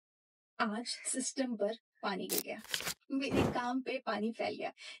आज सिस्टम पर पानी गिर गया, मेरे काम पे पानी फैल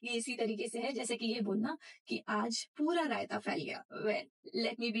गया। ये इसी तरीके से है जैसे कि ये बोलना कि आज पूरा रायता फैल गया। Well,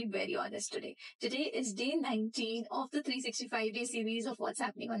 let me be very honest today. Today is day 19 of the 365-day series of what's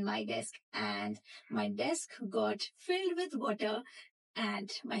happening on my desk, and my desk got filled with water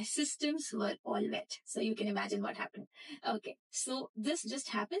and my systems were all wet. So you can imagine what happened. Okay, so this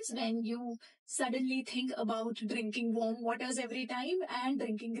just happens when you suddenly think about drinking warm waters every time and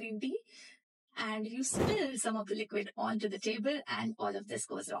drinking green tea, and you spill some of the liquid onto the table and all of this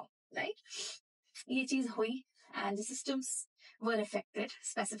goes wrong, right? ये चीज हुई and the systems were affected.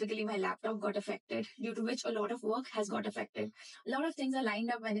 Specifically, my laptop got affected, due to which a lot of work has got affected. A lot of things are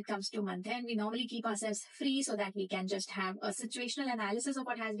lined up when it comes to month end. We normally keep ourselves free so that we can just have a situational analysis of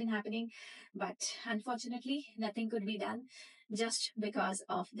what has been happening. But unfortunately, nothing could be done just because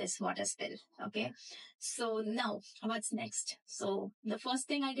of this water spill. Okay. So now what's next? So the first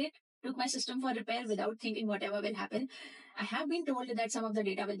thing I did, took my system for repair without thinking whatever will happen. I have been told that some of the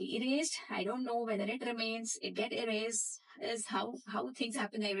data will be erased. I don't know whether it remains, it get erased, is how things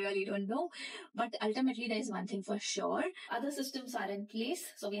happen. I really don't know. But ultimately, there is one thing for sure. Other systems are in place.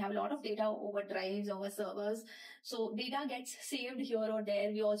 So we have a lot of data over drives, over servers. So data gets saved here or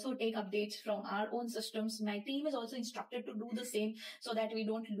there. We also take updates from our own systems. My team is also instructed to do the same so that we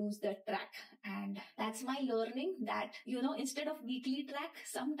don't lose the track. And that's my learning that, instead of weekly track,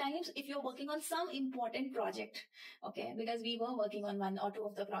 sometimes if you're working on some important project, okay, because we were working on one or two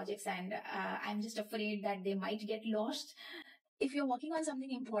of the projects and I'm just afraid that they might get lost. If you're working on something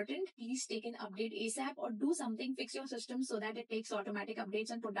important, please take an update ASAP or do something, fix your system so that it takes automatic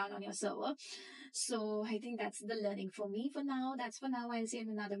updates and put down on your server. So I think that's the learning for me for now. That's for now. I'll see you in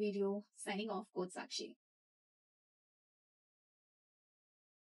another video. Signing off, Coach Sakshi.